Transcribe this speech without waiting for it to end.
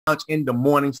Lounge in the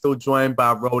morning, still joined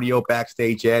by Rodeo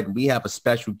Backstage Ed. And we have a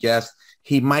special guest.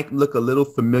 He might look a little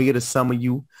familiar to some of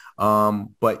you,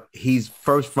 but he's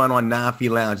first run on 9 Feet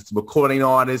Lounge. He's a recording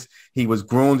artist. He was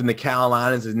groomed in the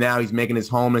Carolinas, and now he's making his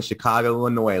home in Chicago,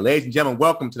 Illinois. Ladies and gentlemen,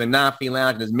 welcome to the 9 Feet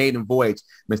Lounge and his maiden voyage,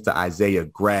 Mr. Isaiah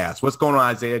Grass. What's going on,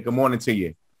 Isaiah? Good morning to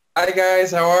you. Hi, guys.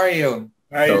 How are you?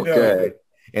 How you doing?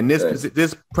 And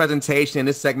this presentation,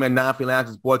 this segment of 9 Feet Lounge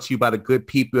is brought to you by the good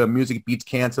people of Music Beats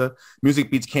Cancer. Music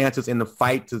Beats Cancer is in the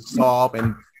fight to solve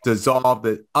and dissolve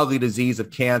the ugly disease of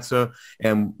cancer.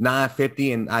 And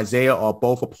 950 and Isaiah are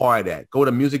both a part of that. Go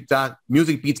to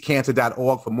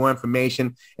musicbeatscancer.org for more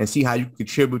information and see how you can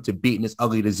contribute to beating this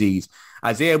ugly disease.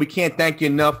 Isaiah, we can't thank you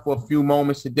enough for a few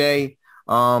moments today.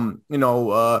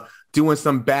 Doing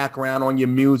some background on your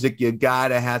music. You're a guy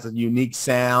that has a unique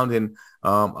sound and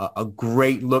a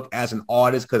great look as an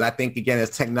artist, because I think, again,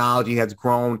 as technology has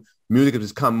grown, music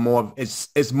has become more, it's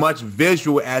as much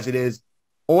visual as it is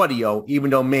audio,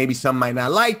 even though maybe some might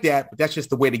not like that, but that's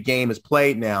just the way the game is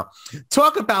played now.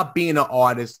 Talk about being an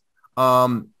artist,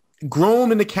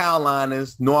 groomed in the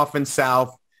Carolinas, North and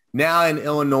South, now in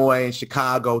Illinois and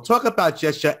Chicago. Talk about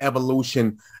just your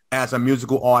evolution as a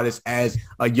musical artist, as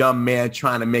a young man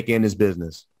trying to make it in this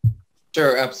business.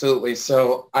 Sure, absolutely.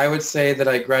 So I would say that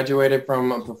I graduated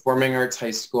from a performing arts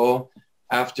high school.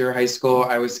 After high school,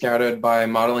 I was scouted by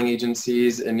modeling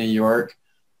agencies in New York.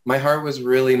 My heart was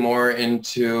really more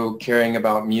into caring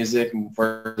about music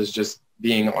versus just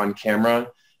being on camera.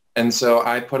 And so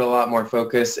I put a lot more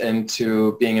focus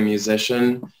into being a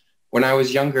musician. When I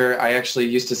was younger, I actually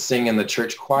used to sing in the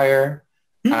church choir.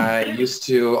 I used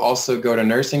to also go to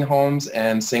nursing homes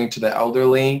and sing to the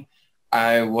elderly.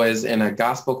 I was in a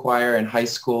gospel choir in high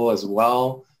school as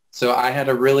well. So I had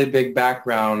a really big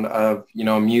background of,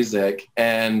 music.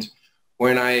 And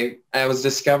when I was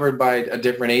discovered by a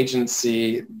different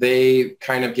agency, they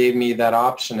kind of gave me that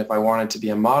option if I wanted to be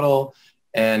a model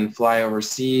and fly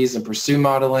overseas and pursue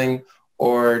modeling,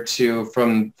 or to,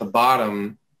 from the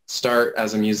bottom, start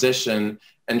as a musician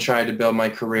and try to build my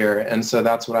career. And so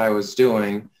that's what I was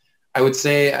doing. I would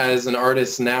say as an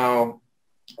artist now,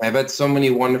 I've had so many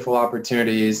wonderful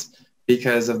opportunities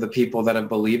because of the people that have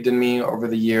believed in me over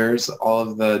the years, all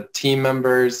of the team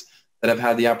members that I've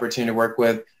had the opportunity to work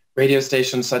with, radio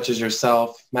stations such as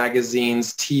yourself,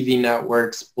 magazines, TV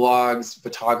networks, blogs,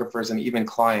 photographers, and even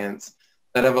clients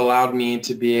that have allowed me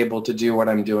to be able to do what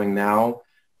I'm doing now.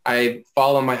 I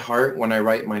follow my heart when I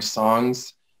write my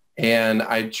songs, and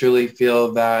I truly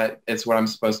feel that it's what I'm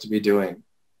supposed to be doing.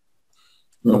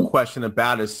 No question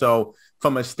about it. So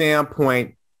from a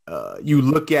standpoint, you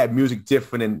look at music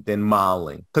different than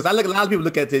modeling, because a lot of people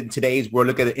look at it in today's world,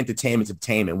 look at it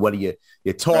entertainment, whether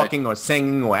you're talking or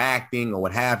singing or acting or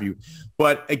what have you.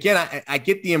 But again, I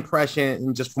get the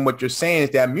impression, just from what you're saying,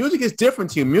 is that music is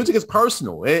different to you. Music is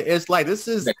personal. It's like this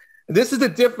is a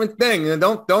different thing. And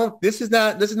this is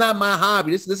not my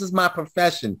hobby. This is my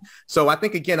profession. So I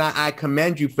think, again, I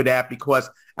commend you for that, because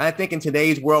I think in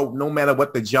today's world, no matter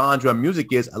what the genre of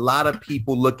music is, a lot of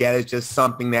people look at it as just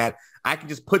something that I can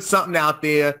just put something out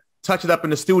there, touch it up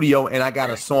in the studio, and I got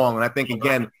a song. And I think,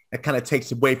 again, it kind of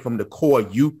takes away from the core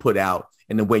you put out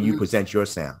and the way you present your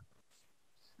sound.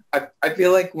 I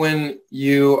feel like when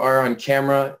you are on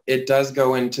camera, it does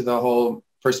go into the whole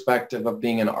perspective of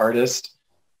being an artist.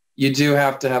 You do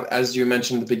have to have, as you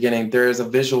mentioned at the beginning, there is a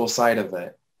visual side of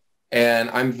it. And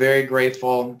I'm very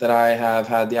grateful that I have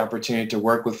had the opportunity to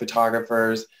work with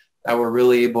photographers that were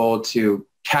really able to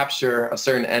capture a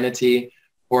certain entity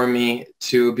for me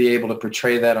to be able to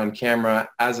portray that on camera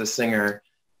as a singer.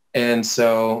 And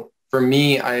so for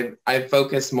me, I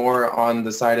focus more on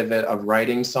the side of it of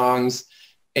writing songs.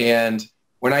 And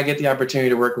when I get the opportunity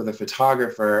to work with a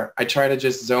photographer, I try to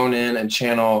just zone in and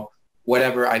channel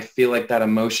whatever I feel like that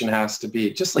emotion has to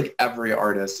be, just like every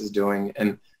artist is doing.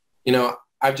 And,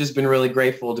 I've just been really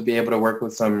grateful to be able to work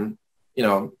with some,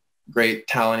 great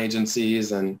talent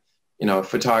agencies and,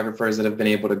 photographers that have been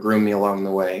able to groom me along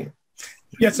the way.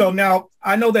 Yeah. So now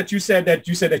I know that you said that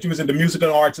you was into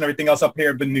musical arts and everything else up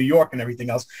here in New York and everything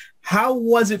else. How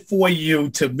was it for you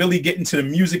to really get into the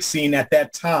music scene at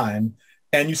that time?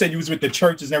 And you said you was with the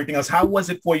churches and everything else. How was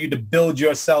it for you to build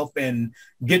yourself and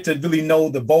get to really know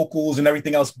the vocals and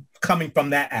everything else coming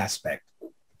from that aspect?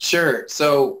 Sure.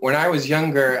 So when I was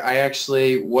younger, I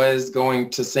actually was going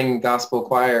to sing gospel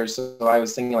choirs. So I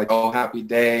was singing like, "Oh, Happy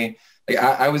Day." Like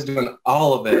I was doing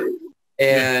all of it.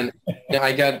 And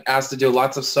I got asked to do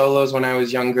lots of solos when I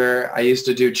was younger. I used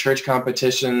to do church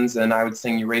competitions, and I would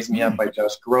sing "You Raise Me Up" by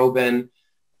Josh Groban.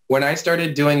 When I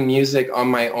started doing music on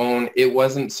my own, it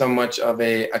wasn't so much of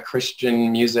a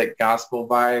Christian music gospel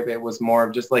vibe. It was more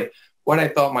of just like what I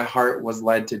felt my heart was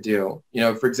led to do. You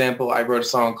know, for example, I wrote a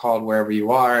song called Wherever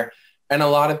You Are, and a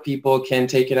lot of people can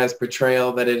take it as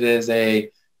portrayal that it is a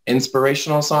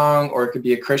inspirational song or it could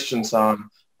be a Christian song.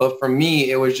 But for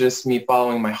me, it was just me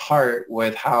following my heart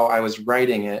with how I was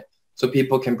writing it so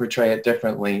people can portray it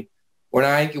differently. When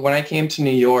I came to New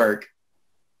York,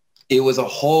 it was a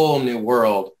whole new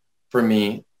world for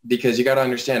me because you got to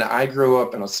understand, I grew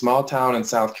up in a small town in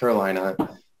South Carolina.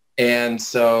 And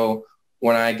so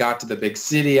when I got to the big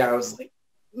city, I was like,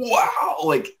 wow,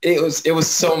 like it was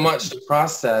so much to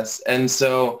process. And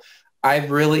so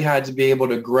I've really had to be able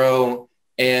to grow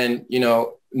and, you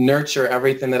know, nurture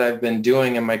everything that I've been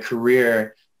doing in my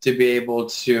career to be able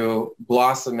to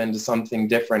blossom into something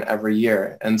different every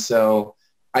year. And so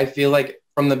I feel like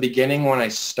from the beginning when I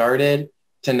started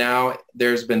to now,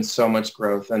 there's been so much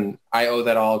growth, and I owe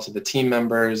that all to the team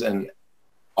members and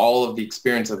all of the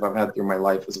experiences I've had through my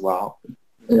life as well.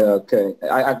 Yeah, okay.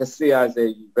 I can see, Isaiah,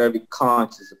 you're very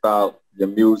conscious about your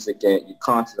music and you're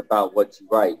conscious about what you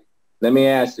write. Let me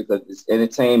ask you, because it's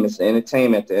entertainment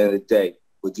at the end of the day.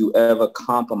 Would you ever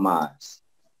compromise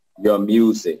your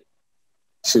music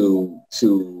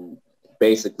to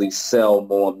basically sell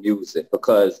more music?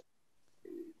 Because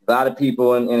a lot of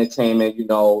people in entertainment, you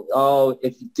know, oh,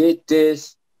 if you did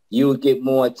this, you would get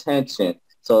more attention.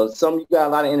 So you got a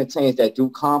lot of entertainers that do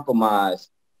compromise.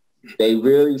 They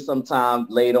really sometimes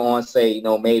later on say, you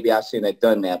know, maybe I shouldn't have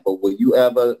done that. But will you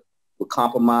ever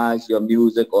compromise your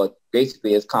music, or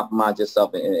basically it's compromise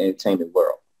yourself in the entertainment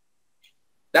world?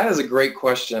 That is a great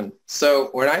question. So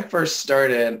when I first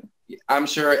started, I'm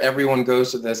sure everyone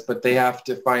goes to this, but they have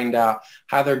to find out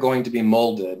how they're going to be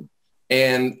molded.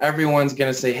 And everyone's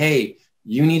going to say, hey,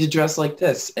 you need to dress like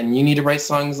this, and you need to write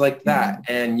songs like that,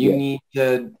 and you need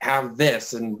to have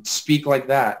this and speak like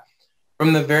that.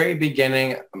 From the very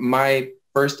beginning, my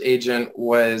first agent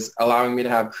was allowing me to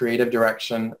have creative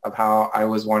direction of how I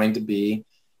was wanting to be.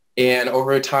 And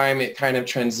over time, it kind of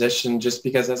transitioned just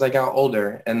because as I got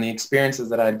older and the experiences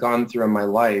that I had gone through in my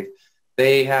life,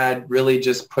 they had really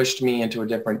just pushed me into a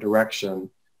different direction.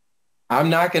 I'm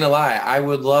not going to lie. I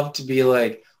would love to be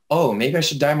like, oh, maybe I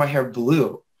should dye my hair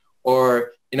blue,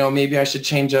 or, you know, maybe I should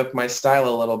change up my style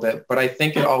a little bit. But I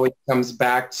think it always comes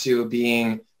back to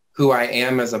being who I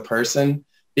am as a person,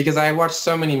 because I watch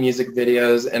so many music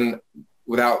videos, and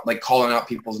without like calling out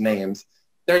people's names,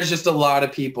 there's just a lot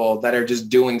of people that are just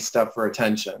doing stuff for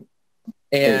attention.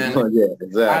 And yeah,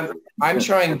 exactly. I'm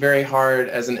trying very hard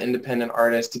as an independent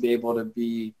artist to be able to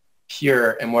be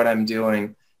pure in what I'm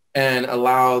doing and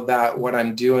allow that what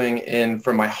I'm doing in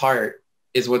from my heart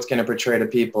is what's going to portray to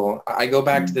people. I go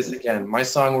back to this again. My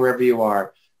song, Wherever You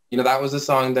Are, you know, that was a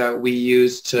song that we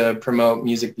used to promote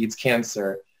Music Beats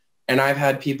Cancer. And I've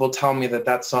had people tell me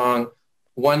that song,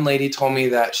 one lady told me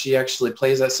that she actually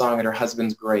plays that song at her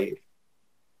husband's grave.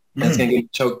 And it's going to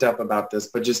get choked up about this,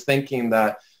 but just thinking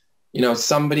that, you know,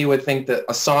 somebody would think that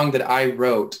a song that I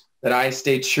wrote, that I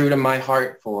stayed true to my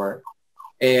heart for,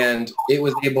 and it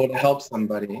was able to help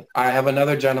somebody. I have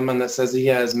another gentleman that says he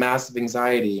has massive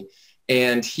anxiety,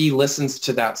 and he listens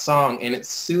to that song and it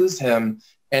soothes him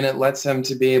and it lets him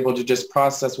to be able to just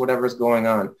process whatever's going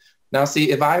on. Now,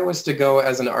 see, if I was to go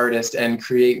as an artist and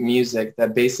create music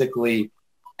that basically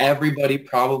everybody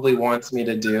probably wants me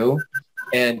to do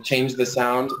and change the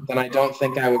sound, then I don't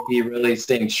think I would be really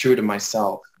staying true to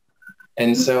myself.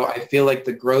 And so I feel like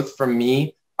the growth from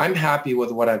me, I'm happy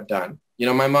with what I've done. You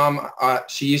know, my mom,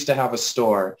 she used to have a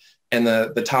store, and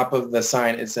the top of the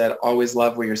sign, it said, always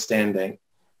love where you're standing.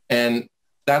 And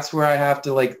that's where I have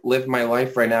to like live my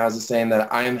life right now, is saying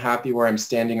that I am happy where I'm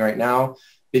standing right now,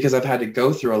 because I've had to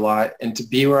go through a lot, and to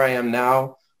be where I am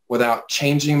now without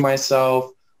changing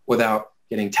myself, without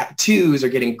getting tattoos or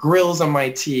getting grills on my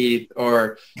teeth,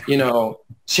 or, you know,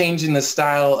 changing the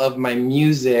style of my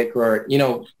music, or, you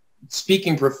know,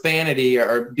 speaking profanity,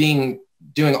 or doing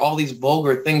all these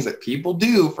vulgar things that people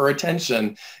do for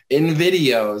attention in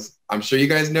videos. I'm sure you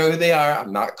guys know who they are.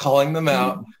 I'm not calling them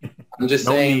out. I'm just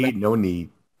saying. No need.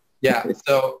 Yeah.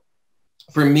 So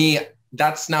for me,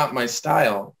 that's not my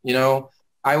style. You know,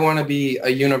 I want to be a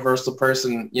universal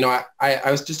person. You know, I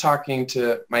was just talking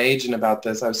to my agent about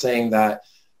this. I was saying that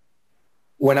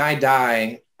when I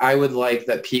die, I would like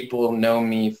that people know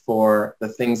me for the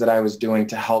things that I was doing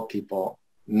to help people,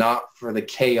 not for the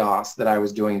chaos that I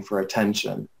was doing for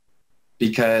attention.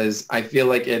 Because I feel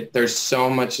like there's so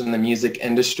much in the music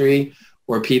industry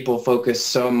where people focus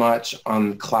so much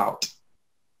on clout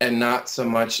and not so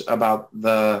much about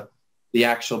the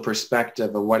actual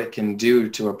perspective of what it can do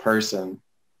to a person.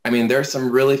 I mean, there's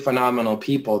some really phenomenal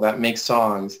people that make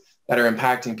songs that are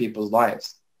impacting people's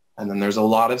lives. And then there's a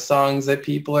lot of songs that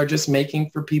people are just making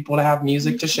for people to have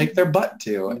music to shake their butt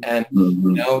to and,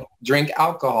 drink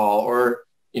alcohol or,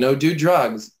 do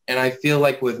drugs. And I feel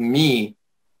like with me,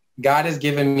 God has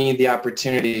given me the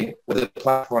opportunity with a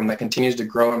platform that continues to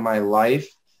grow in my life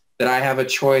that I have a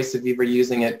choice of either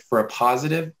using it for a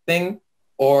positive thing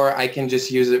or I can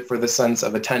just use it for the sense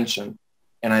of attention.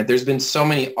 And there's been so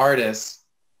many artists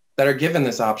that are given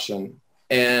this option.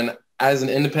 And as an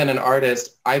independent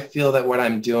artist, I feel that what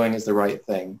I'm doing is the right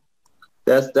thing.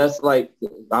 That's like,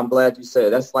 I'm glad you said it.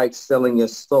 That's like selling your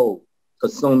soul,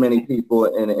 because so many people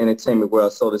in the entertainment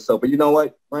world sold their soul. But you know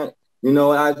what, Brent? You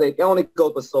know, Isaac, it only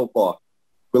goes for so far.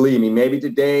 Believe me, maybe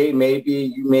today, maybe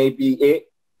you may be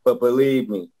it, but believe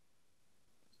me,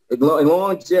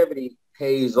 longevity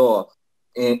pays off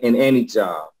in any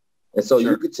job. And so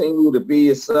you continue to be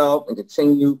yourself and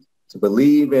continue to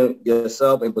believe in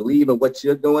yourself and believe in what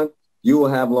you're doing, you will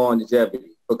have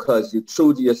longevity because you're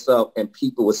true to yourself and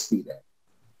people will see that.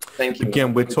 Thank you.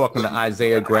 Again, we're talking to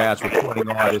Isaiah Grass, recording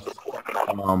artist,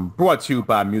 brought to you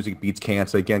by Music Beats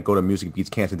Cancer. Again, go to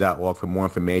musicbeatscancer.org for more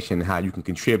information on how you can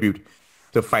contribute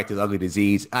to fight this ugly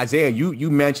disease. Isaiah,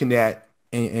 you mentioned that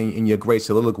in your great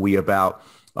soliloquy about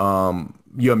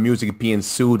your music being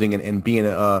soothing and being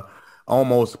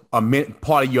almost a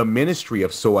part of your ministry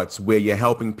of sorts, where you're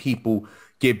helping people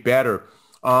get better.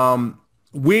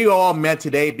 We all met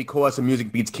today because of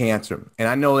Music Beats Cancer. And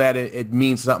I know that it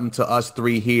means something to us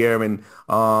three here. And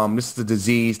this is a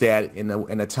disease that in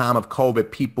a time of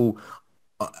COVID, people,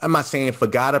 I'm not saying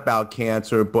forgot about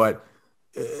cancer, but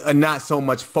are not so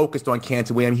much focused on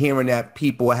cancer. I'm hearing that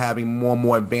people are having more and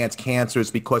more advanced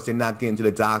cancers because they're not getting to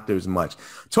the doctors much.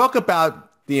 Talk about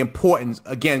the importance,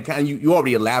 again, kind of you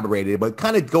already elaborated, but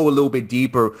kind of go a little bit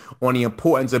deeper on the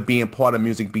importance of being part of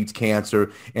Music Beats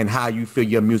Cancer and how you feel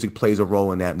your music plays a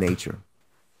role in that nature.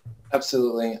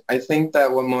 Absolutely. I think that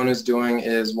what Mona's doing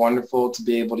is wonderful, to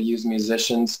be able to use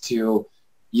musicians to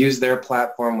use their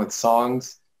platform with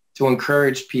songs to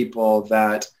encourage people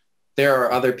that there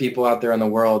are other people out there in the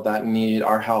world that need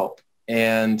our help.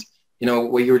 And,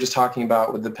 what you were just talking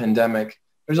about with the pandemic,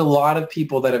 there's a lot of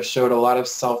people that have showed a lot of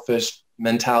selfish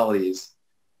mentalities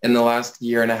in the last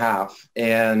year and a half.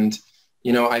 And,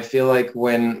 I feel like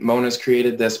when Mona's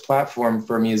created this platform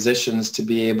for musicians to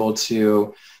be able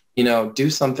to, do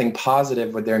something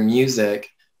positive with their music,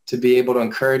 to be able to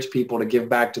encourage people to give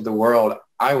back to the world,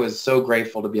 I was so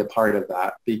grateful to be a part of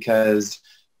that because,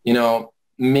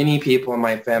 many people in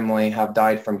my family have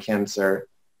died from cancer.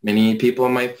 Many people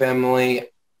in my family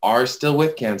are still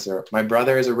with cancer. My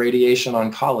brother is a radiation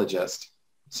oncologist.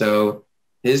 So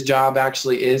his job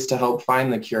actually is to help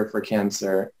find the cure for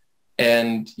cancer.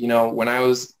 And, when I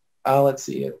was, I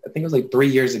think it was like 3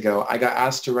 years ago, I got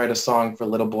asked to write a song for a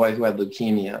little boy who had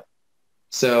leukemia.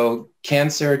 So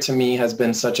cancer to me has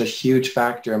been such a huge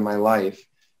factor in my life.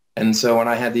 And so when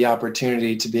I had the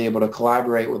opportunity to be able to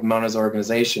collaborate with Mona's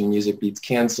organization, Music Beats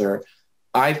Cancer,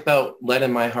 I felt led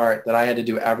in my heart that I had to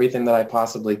do everything that I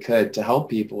possibly could to help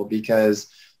people because,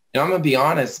 I'm going to be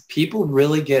honest, people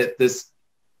really get this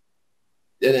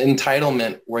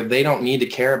entitlement where they don't need to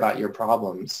care about your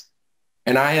problems.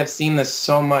 And I have seen this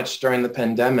so much during the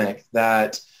pandemic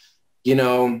that,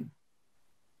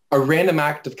 a random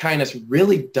act of kindness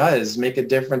really does make a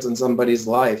difference in somebody's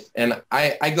life. And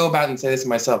I go about and say this to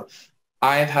myself.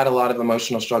 I've had a lot of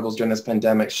emotional struggles during this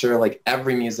pandemic, sure, like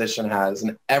every musician has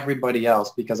and everybody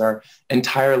else, because our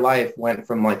entire life went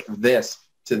from like this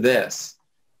to this.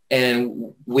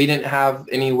 And we didn't have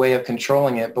any way of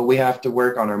controlling it, but we have to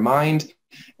work on our mind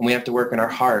and we have to work on our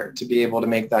heart to be able to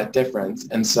make that difference.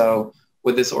 And so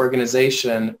with this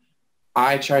organization,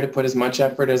 I try to put as much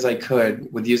effort as I could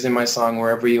with using my song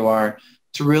Wherever You Are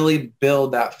to really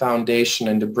build that foundation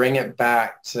and to bring it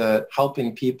back to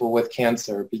helping people with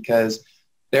cancer, because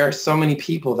there are so many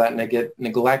people that get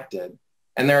neglected,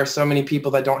 and there are so many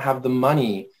people that don't have the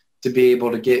money to be able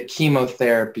to get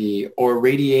chemotherapy or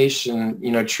radiation,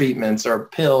 treatments or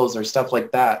pills or stuff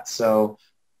like that. So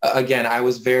again, I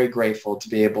was very grateful to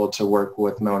be able to work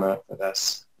with Mona for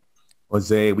this.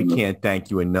 Jose, we can't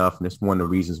thank you enough. And it's one of the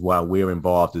reasons why we're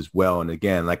involved as well. And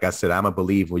again, like I said, I'm a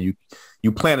believer.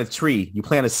 You plant a tree, you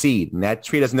plant a seed, and that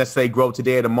tree doesn't necessarily grow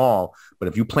today or tomorrow. But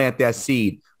if you plant that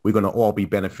seed, we're going to all be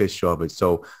beneficial of it.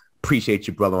 So appreciate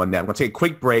you, brother, on that. We're going to take a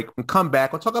quick break and come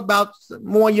back. We'll talk about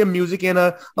more of your music and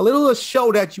a little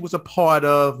show that you was a part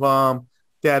of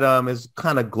that is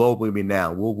kind of globally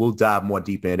renowned. We'll dive more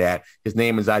deep into that. His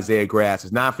name is Isaiah Grass.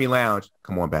 It's Non-Free Lounge.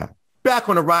 Come on back. Back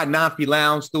on the ride, Non-Free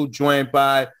Lounge, still joined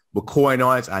by recording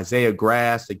artist Isaiah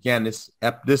Grass. Again,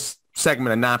 this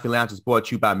segment of Non-Free Lounge is brought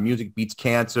to you by Music Beats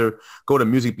Cancer. Go to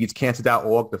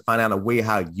musicbeatscancer.org to find out a way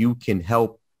how you can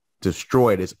help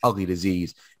destroy this ugly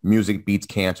disease,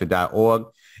 musicbeatscancer.org.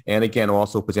 And again,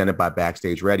 also presented by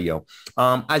Backstage Radio.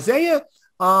 Isaiah,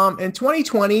 in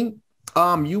 2020,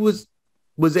 you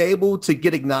was able to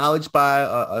get acknowledged by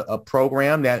a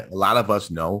program that a lot of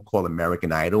us know called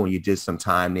American Idol, and you did some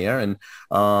time there. And,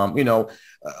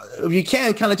 if you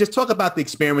can kind of just talk about the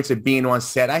experience of being on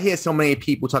set. I hear so many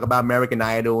people talk about American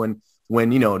Idol and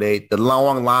when, the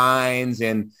long lines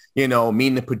and,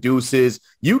 meeting the producers,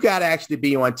 you got to actually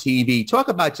be on TV. Talk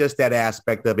about just that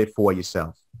aspect of it for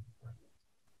yourself.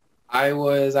 I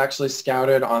was actually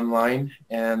scouted online,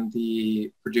 and the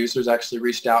producers actually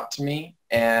reached out to me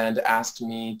and asked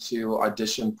me to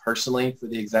audition personally for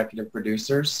the executive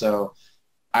producers. So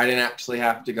I didn't actually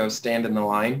have to go stand in the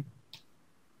line.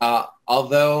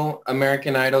 Although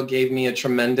American Idol gave me a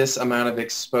tremendous amount of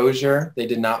exposure, they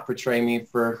did not portray me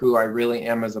for who I really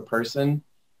am as a person.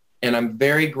 And I'm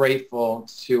very grateful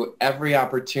to every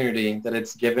opportunity that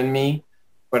it's given me.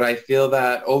 But I feel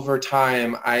that over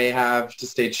time, I have to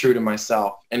stay true to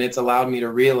myself. And it's allowed me to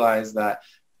realize that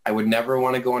I would never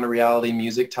want to go on a reality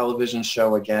music television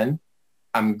show again.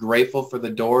 I'm grateful for the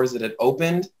doors that it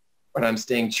opened, but I'm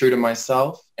staying true to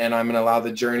myself, and I'm going to allow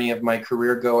the journey of my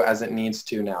career go as it needs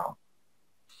to now.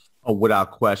 Oh,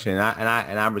 without question. And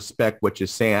I respect what you're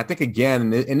saying. I think,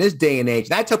 again, in this day and age,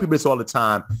 and I tell people this all the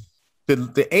time,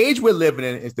 the age we're living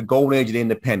in is the golden age of the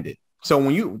independent. So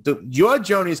when your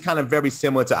journey is kind of very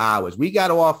similar to ours. We got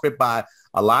offered by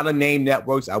a lot of name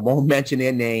networks. I won't mention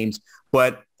their names,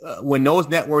 but when those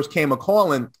networks came a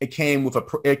calling, it came with a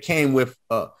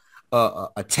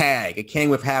tag. It came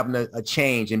with having a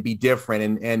change and be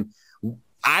different. And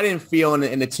I didn't feel,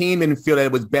 and the team didn't feel that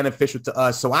it was beneficial to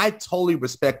us. So I totally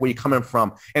respect where you're coming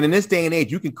from. And in this day and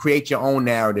age, you can create your own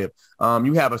narrative.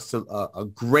 You have a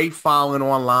great following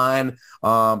online.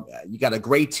 You got a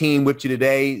great team with you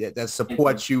today that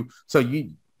supports you. So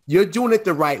you're doing it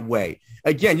the right way.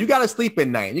 Again, you got to sleep at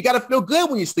night. You got to feel good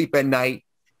when you sleep at night.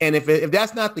 And if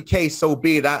that's not the case, so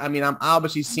be it. I mean, I'm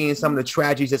obviously seeing some of the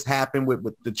tragedies that's happened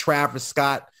with the Travis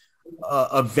Scott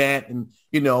event. And,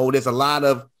 there's a lot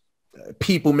of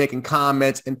people making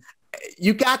comments, and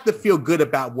you got to feel good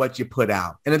about what you put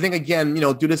out. And I think, again,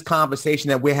 through this conversation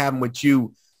that we're having with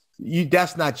you,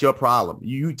 that's not your problem.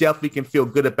 You definitely can feel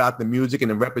good about the music and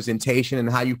the representation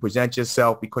and how you present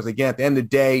yourself, because, again, at the end of the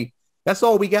day, that's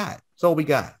all we got. That's all we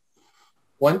got.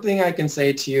 One thing I can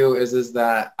say to you is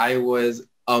that I was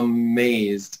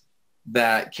amazed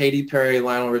that Katy Perry,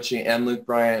 Lionel Richie, and Luke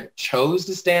Bryan chose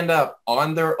to stand up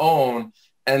on their own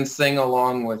and sing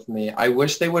along with me. I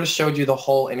wish they would have showed you the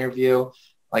whole interview.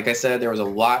 Like I said, there was a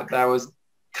lot that was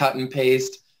cut and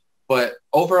paste, but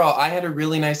overall, I had a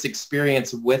really nice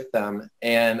experience with them,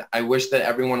 and I wish that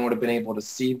everyone would have been able to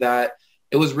see that.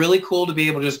 It was really cool to be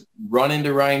able to just run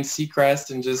into Ryan Seacrest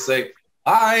and just say,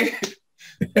 hi,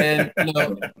 and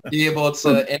be able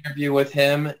to interview with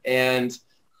him. And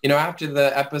after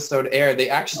the episode aired, they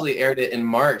actually aired it in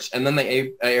March, and then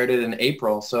they aired it in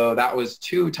April. So that was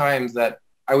 2 times that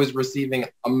I was receiving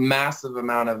a massive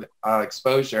amount of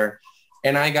exposure,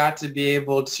 and I got to be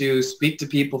able to speak to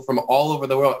people from all over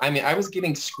the world. I mean, I was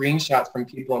getting screenshots from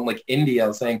people in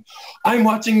India saying, I'm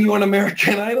watching you on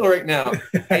American Idol right now.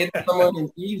 I had someone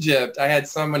in Egypt. I had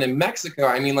someone in Mexico.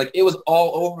 I mean, it was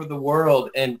all over the world.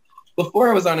 And before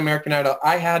I was on American Idol,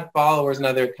 I had followers in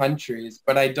other countries,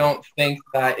 but I don't think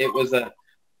that it was a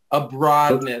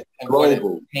broadness of what it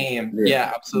became.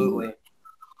 Yeah, absolutely.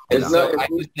 And so I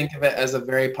just think of it as a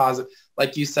very positive,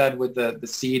 like you said, with the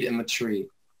seed in the tree.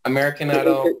 American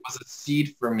Idol was a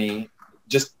seed for me,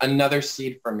 just another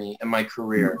seed for me in my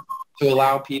career, to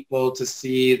allow people to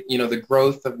see, the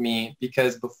growth of me.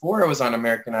 Because before I was on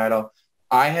American Idol,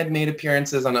 I had made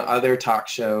appearances on other talk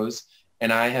shows,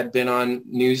 and I had been on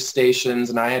news stations,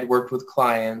 and I had worked with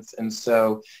clients. And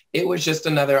so it was just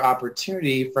another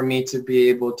opportunity for me to be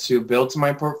able to build to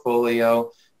my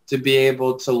portfolio, to be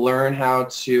able to learn how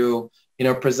to,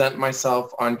 present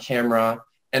myself on camera,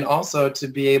 and also to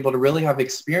be able to really have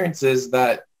experiences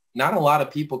that not a lot of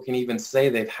people can even say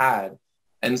they've had.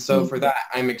 And so for that,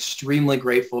 I'm extremely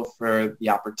grateful for the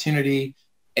opportunity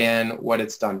and what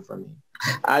it's done for me.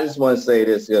 I just want to say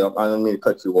this, I don't mean to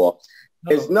cut you off.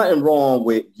 No. There's nothing wrong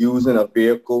with using a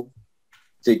vehicle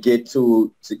to get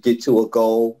to a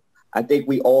goal. I think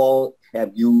we all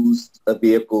have used a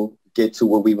vehicle to get to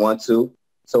where we want to.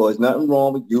 So there's nothing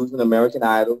wrong with using American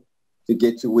Idol to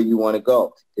get to where you want to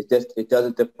go. It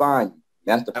doesn't define you.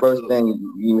 That's the first thing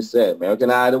you even said. American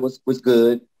Idol was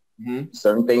good. Mm-hmm.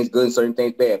 Certain things good, certain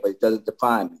things bad, but it doesn't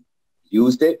define me.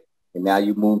 Used it, and now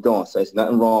you moved on. So there's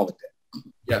nothing wrong with that.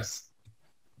 Yes.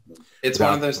 It's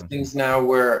one of those things now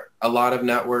where a lot of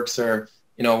networks are,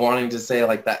 wanting to say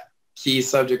that key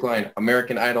subject line,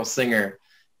 American Idol singer.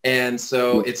 And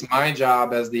so it's my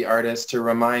job as the artist to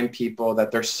remind people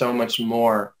that there's so much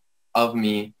more of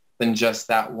me than just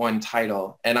that one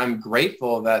title. And I'm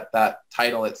grateful that that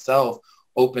title itself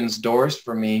opens doors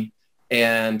for me.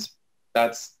 And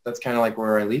that's kind of like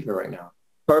where I leave it right now.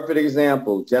 Perfect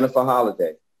example, Jennifer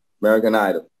Holliday, American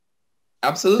Idol.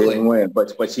 Absolutely. Didn't win,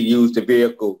 but she used the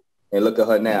vehicle, and look at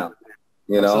her now,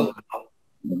 you know?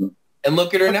 Mm-hmm. And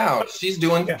look at her now. She's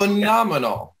doing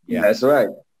phenomenal. Yeah, that's right.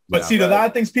 But see, a lot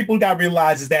of things people got to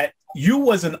realize is that you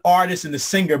was an artist and a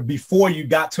singer before you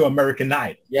got to American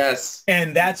Idol. Yes.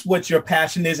 And that's what your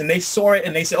passion is. And they saw it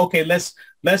and they said, okay, let's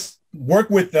work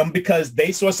with them because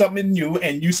they saw something in you.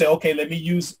 And you said, okay, let me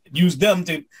use them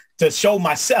to show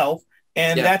myself.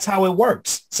 And that's how it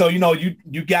works. So, you know,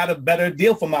 you got a better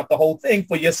deal from out the whole thing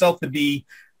for yourself to be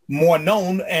more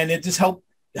known, and it just help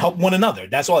one another.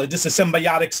 That's all. It's just a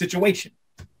symbiotic situation.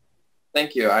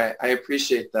 Thank you. I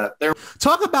appreciate that.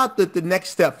 Talk about the next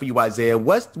step for you, Isaiah.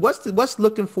 What's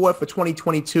looking forward for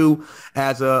 2022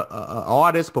 as a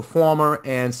artist, performer,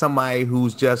 and somebody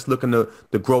who's just looking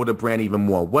to grow the brand even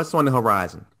more? What's on the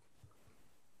horizon?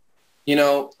 You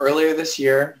know, earlier this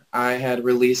year, I had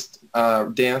released a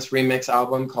dance remix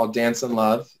album called Dance and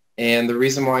Love. And the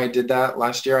reason why I did that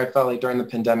last year, I felt like during the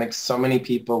pandemic, so many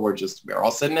people we were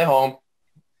all sitting at home,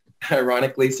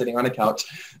 ironically sitting on a couch,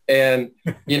 and,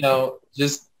 you know,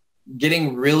 just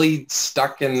getting really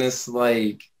stuck in this,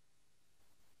 like,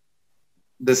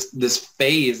 this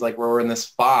phase, like where we're in this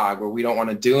fog where we don't want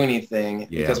to do anything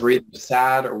because we're either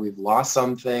sad or we've lost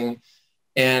something.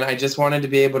 And I just wanted to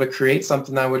be able to create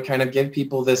something that would kind of give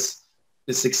people this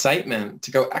excitement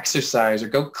to go exercise or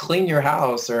go clean your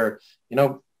house or, you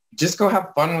know, just go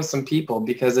have fun with some people,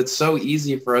 because it's so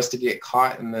easy for us to get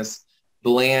caught in this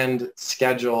bland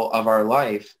schedule of our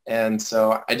life. And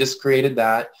so I just created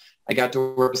that. I got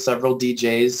to work with several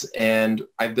DJs, and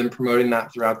I've been promoting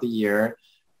that throughout the year.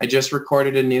 I just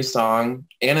recorded a new song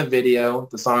and a video.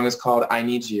 The song is called I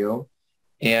Need You,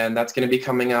 and that's going to be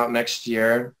coming out next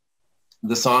year.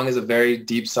 The song is a very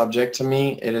deep subject to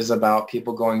me. It is about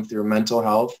people going through mental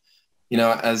health. You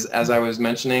know, as I was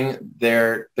mentioning,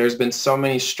 there's been so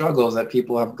many struggles that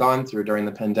people have gone through during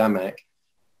the pandemic.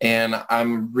 And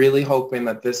I'm really hoping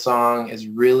that this song is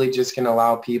really just going to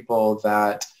allow people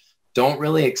that don't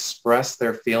really express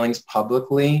their feelings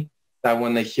publicly, that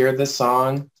when they hear this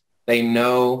song, they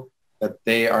know that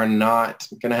they are not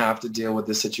going to have to deal with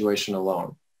this situation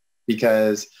alone.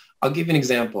 Because I'll give you an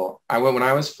example. When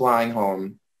I was flying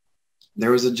home,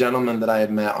 there was a gentleman that I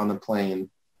had met on the plane,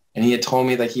 and he had told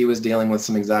me that he was dealing with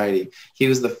some anxiety. He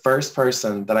was the first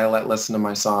person that I let listen to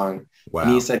my song. Wow.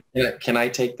 And he said, can I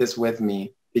take this with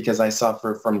me? Because I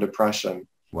suffer from depression.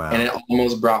 Wow. And it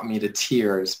almost brought me to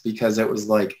tears, because it was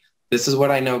like, this is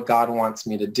what I know God wants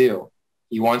me to do.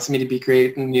 He wants me to be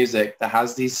creating music that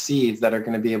has these seeds that are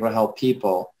going to be able to help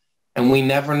people. And we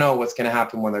never know what's going to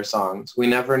happen with our songs. We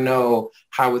never know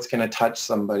how it's going to touch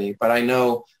somebody. But I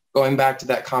know, going back to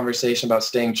that conversation about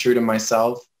staying true to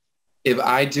myself, if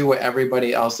I do what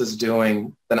everybody else is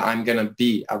doing, then I'm going to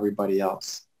be everybody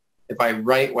else. If I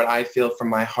write what I feel from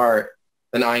my heart,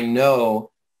 then I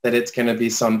know that it's going to be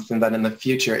something that in the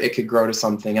future it could grow to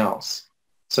something else.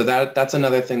 So that's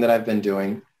another thing that I've been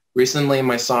doing. Recently,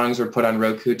 my songs were put on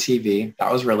Roku TV.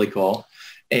 That was really cool.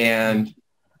 And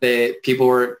people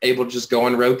were able to just go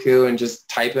on Roku and just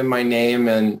type in my name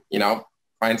and, you know,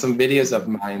 find some videos of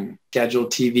mine,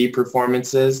 scheduled TV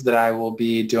performances that I will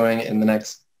be doing in the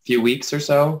next few weeks or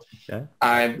so. Okay.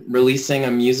 I'm releasing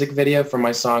a music video for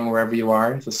my song, Wherever You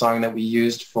Are, the song that we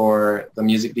used for the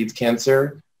Music Beats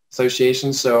Cancer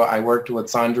Association. So I worked with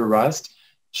Sandra Rust.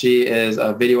 She is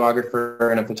a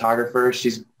videographer and a photographer.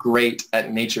 She's great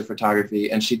at nature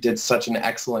photography, and she did such an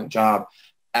excellent job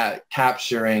at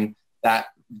capturing that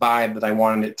vibe that I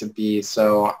wanted it to be.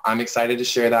 So I'm excited to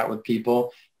share that with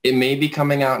people. It may be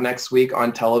coming out next week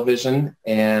on television,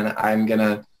 and I'm going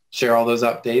to share all those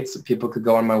updates. So people could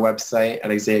go on my website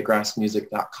at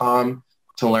isaiahgrassmusic.com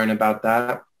to learn about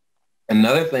that.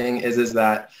 Another thing is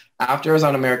that after I was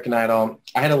on American Idol,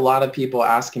 I had a lot of people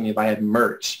asking me if I had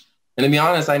merch. And to be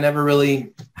honest, I didn't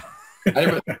really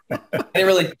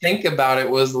think about it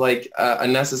was like a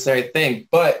necessary thing.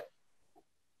 But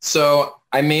so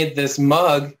I made this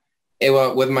mug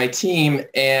with my team,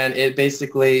 and it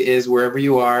basically is Wherever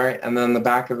You Are. And then the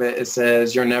back of it, it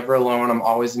says, you're never alone. I'm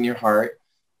always in your heart.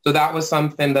 So that was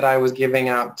something that I was giving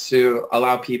out to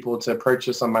allow people to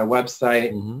purchase on my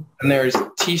website. Mm-hmm. And there's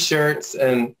T-shirts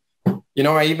and You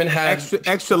know, I even had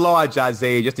extra large,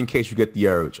 Isaiah, just in case you get the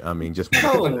urge. I mean, just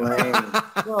so lame.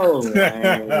 So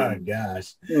lame.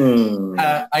 Gosh.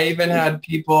 I even had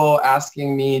people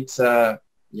asking me to,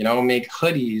 you know, make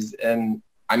hoodies and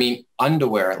I mean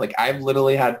underwear. Like I've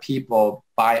literally had people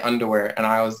buy underwear and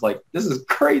I was like, this is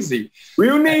crazy. We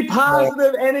need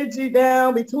positive energy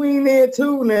down between there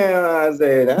too now,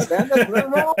 Isaiah. That's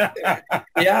wrong with that.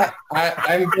 Yeah,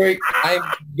 I'm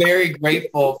very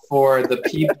grateful for the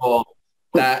people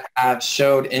that have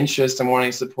showed interest in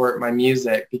wanting to support my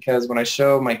music, because when I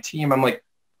show my team, I'm like,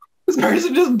 this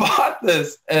person just bought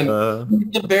this. And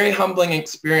it's a very humbling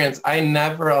experience. I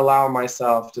never allow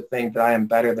myself to think that I am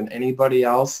better than anybody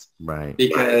else. Right.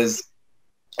 Because,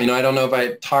 you know, I don't know if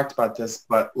I talked about this,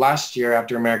 but last year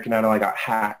after American Idol, I got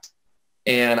hacked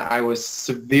and I was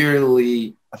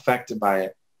severely affected by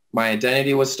it. My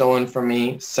identity was stolen from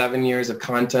me. 7 years of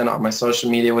content on my social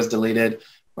media was deleted.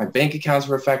 My bank accounts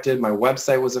were affected. My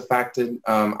website was affected.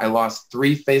 I lost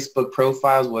 3 Facebook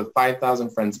profiles with 5,000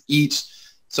 friends each.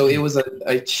 So it was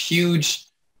a huge,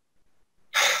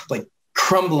 like,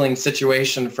 crumbling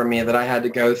situation for me that I had to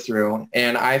go through.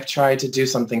 And I've tried to do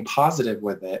something positive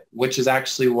with it, which is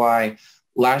actually why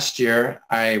last year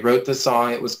I wrote the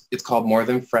song. It's called More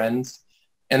Than Friends.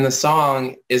 And the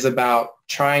song is about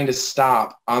trying to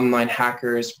stop online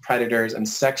hackers, predators, and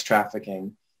sex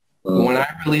trafficking. When I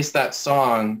released that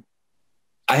song,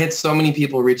 I had so many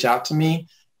people reach out to me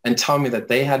and tell me that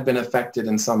they had been affected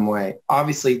in some way.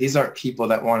 Obviously, these aren't people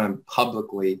that want to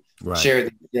publicly share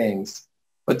these things.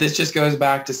 But this just goes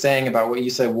back to saying about what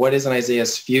you said, what is an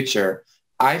Isaiah's future?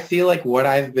 I feel like what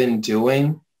I've been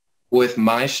doing with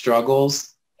my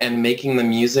struggles and making the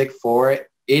music for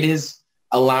it, it is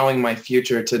allowing my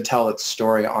future to tell its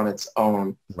story on its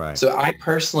own. Right. So I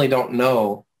personally don't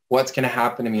know what's going to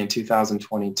happen to me in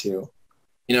 2022.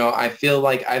 You know, I feel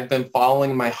like I've been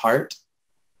following my heart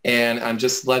and I'm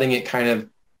just letting it kind of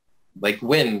like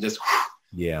win, just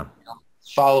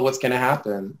follow what's going to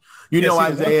happen. You know,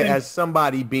 Isaiah, as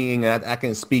somebody being, I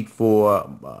can speak for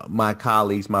my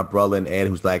colleagues, my brother and Ed,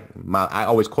 who's like, I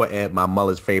always call Ed my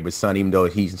mother's favorite son, even though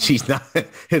she's not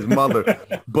his mother.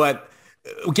 But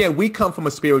again, we come from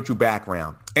a spiritual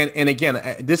background. And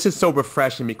again, this is so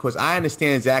refreshing because I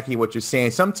understand exactly what you're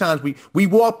saying. Sometimes we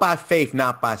walk by faith,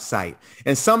 not by sight.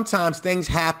 And sometimes things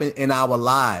happen in our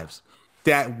lives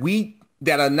that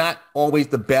are not always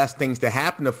the best things to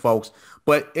happen to folks,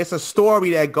 but it's a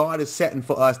story that God is setting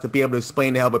for us to be able to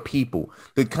explain to other people,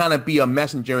 to kind of be a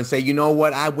messenger and say, you know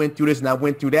what, I went through this and I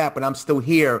went through that, but I'm still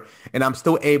here and I'm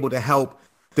still able to help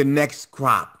the next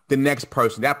crop, the next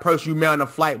person. That person you met on the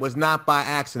flight was not by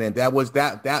accident. That was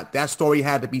that story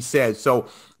had to be said. So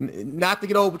not to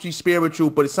get over too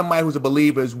spiritual, but as somebody who's a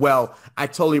believer as well, I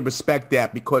totally respect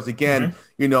that because again,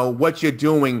 you know, what you're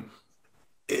doing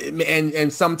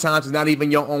and sometimes it's not even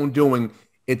your own doing.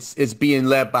 It's being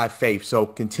led by faith. So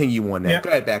continue on that. Yeah. Go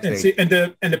ahead, backstage. And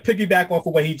to piggyback off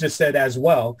of what he just said as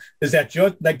well, is that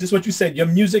this is what you said, your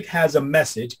music has a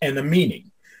message and a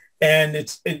meaning. And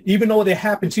even though it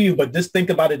happened to you, but just think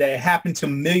about it, that it happened to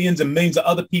millions and millions of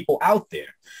other people out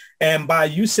there. And by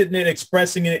you sitting there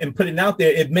expressing it and putting it out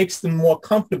there, it makes them more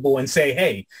comfortable and say,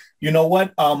 hey, you know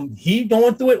what? He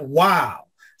going through it. Wow.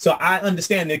 So I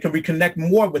understand it can reconnect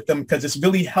more with them because it's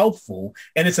really helpful.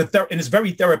 And it's it's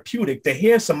very therapeutic to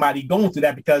hear somebody going through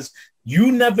that, because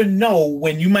you never know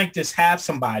when you might just have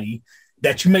somebody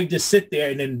that you may just sit there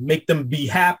and then make them be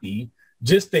happy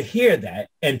just to hear that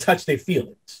and touch their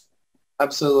feelings.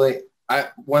 Absolutely.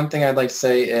 One thing I'd like to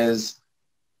say is,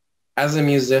 as a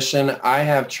musician, I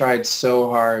have tried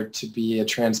so hard to be a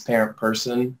transparent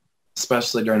person,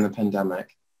 especially during the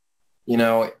pandemic. You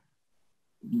know,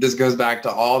 this goes back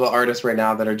to all the artists right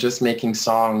now that are just making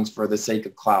songs for the sake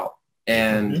of clout.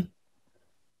 And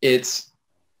it's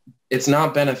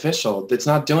not beneficial. It's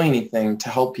not doing anything to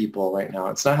help people right now.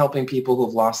 It's not helping people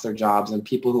who've lost their jobs and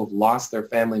people who've lost their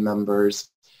family members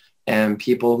and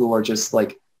people who are just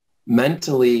like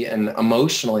mentally and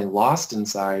emotionally lost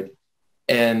inside.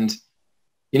 And,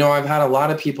 you know, I've had a lot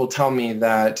of people tell me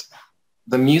that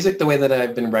the music, the way that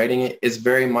I've been writing it, is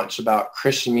very much about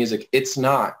Christian music. It's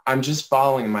not. I'm just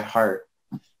following my heart.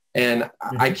 And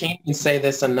I can't even say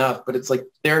this enough, but it's like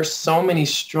there are so many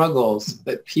struggles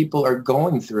that people are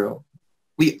going through.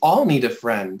 We all need a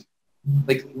friend.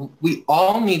 Like we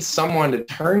all need someone to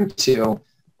turn to.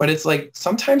 But it's like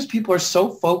sometimes people are so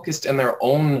focused in their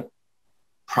own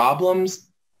problems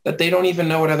that they don't even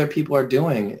know what other people are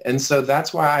doing. And so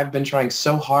that's why I've been trying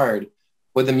so hard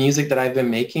with the music that I've been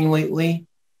making lately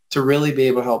to really be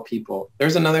able to help people.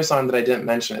 There's another song that I didn't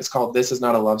mention. It's called This Is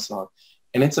Not a Love Song.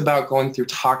 And it's about going through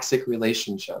toxic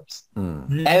relationships.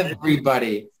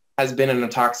 Everybody has been in a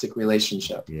toxic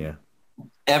relationship. Yeah.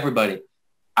 Everybody.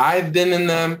 I've been in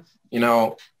them,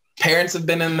 parents have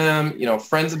been in them,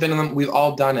 friends have been in them. We've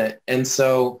all done it. And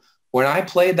so when I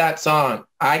played that song,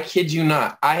 I kid you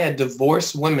not, I had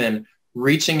divorced women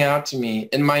reaching out to me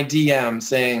in my DM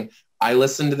saying, I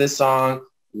listened to this song.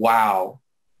 Wow.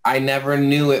 I never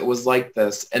knew it was like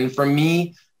this. And for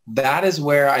me, that is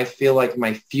where I feel like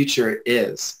my future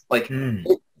is. Like,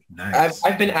 nice.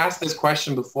 I've been asked this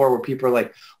question before where people are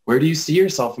like, where do you see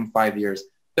yourself in 5 years?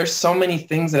 There's so many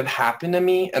things that have happened to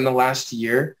me in the last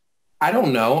year. I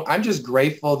don't know. I'm just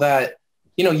grateful that,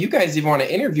 you guys even want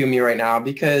to interview me right now,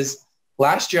 because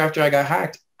last year after I got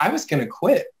hacked, I was going to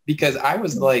quit because I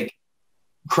was like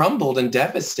crumbled and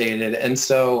devastated. And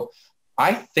so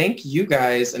I thank you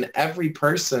guys and every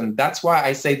person. That's why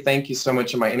I say thank you so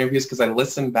much in my interviews, because I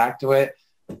listen back to it.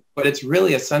 But it's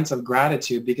really a sense of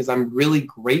gratitude because I'm really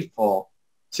grateful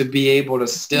to be able to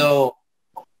still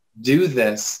do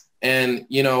this and,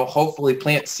 hopefully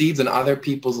plant seeds in other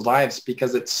people's lives,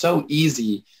 because it's so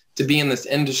easy to be in this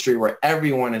industry where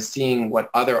everyone is seeing what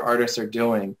other artists are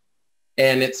doing.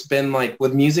 And it's been like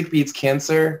with Music Beats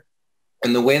Cancer,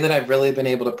 and the way that I've really been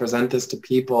able to present this to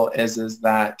people is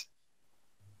that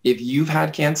if you've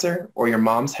had cancer or your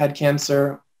mom's had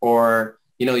cancer, or,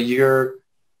 you're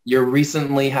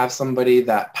recently have somebody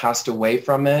that passed away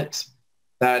from it,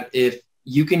 that if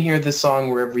you can hear this song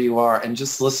wherever you are and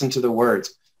just listen to the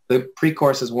words. The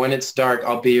pre-chorus is, when it's dark,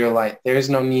 I'll be your light. There's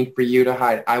no need for you to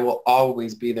hide. I will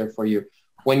always be there for you.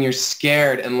 When you're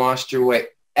scared and lost your way,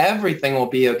 everything will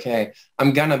be okay.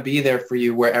 I'm going to be there for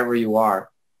you wherever you are.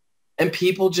 And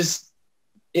people just,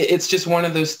 it's just one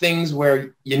of those things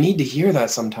where you need to hear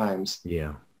that sommes.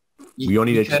 Yeah. We all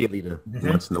need a cheerleader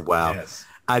once in a while. Yes.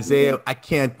 Isaiah, I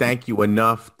can't thank you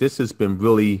enough. This has been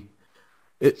really,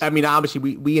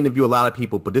 obviously we interview a lot of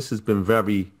people, but this has been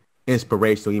very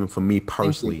inspirational even for me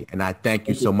personally. And I thank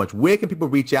you so much. Where can people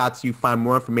reach out to you, find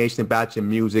more information about your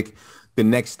music, the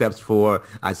next steps for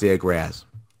Isaiah Grass?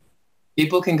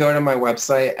 People can go to my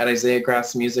website at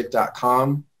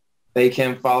isaiahgrassmusic.com. They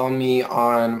can follow me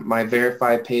on my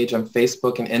verified page on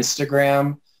Facebook and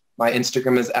Instagram. My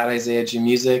Instagram is at Isaiah G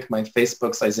Music. My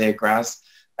Facebook's Isaiah Grass.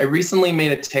 I recently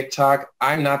made a TikTok.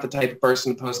 I'm not the type of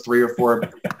person to post 3 or 4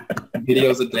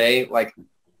 videos a day. Like,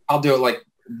 I'll do it like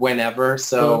whenever.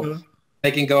 So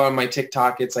they can go on my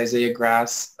TikTok. It's Isaiah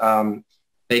Grass.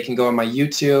 They can go on my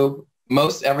YouTube.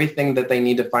 Most everything that they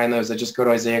need to find those, they just go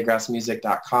to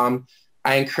isaiahgrassmusic.com.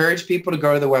 I encourage people to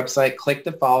go to the website, click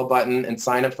the follow button, and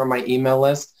sign up for my email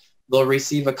list. They'll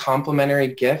receive a complimentary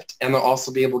gift, and they'll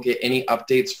also be able to get any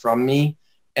updates from me.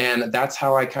 And that's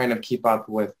how I kind of keep up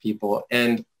with people.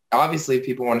 And obviously, if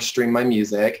people want to stream my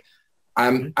music,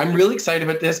 I'm really excited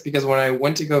about this, because when I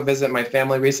went to go visit my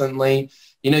family recently,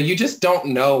 you just don't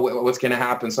know what's going to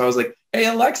happen. So I was like, hey,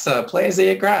 Alexa, play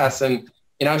Isaiah Grass. And,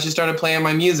 she started playing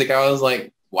my music. I was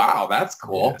like, wow, that's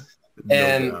cool.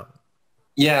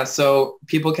 Yeah, so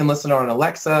people can listen on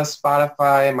Alexa,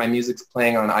 Spotify. My music's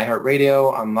playing on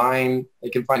iHeartRadio, online. They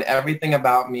can find everything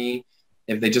about me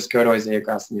if they just go to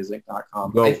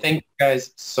isaiahgrassmusic.com. I thank you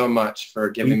guys so much for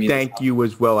giving me thank you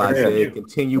as well, Isaiah.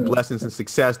 Continue blessings and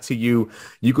success to you.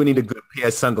 You're going to need a good pair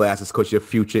of sunglasses because your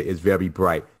future is very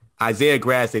bright. Isaiah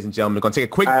Grass, ladies and gentlemen, we're going to take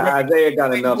a quick break. Isaiah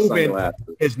got enough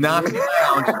sunglasses. It's not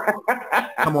lounge.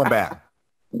 Come on back.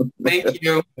 Thank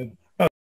you.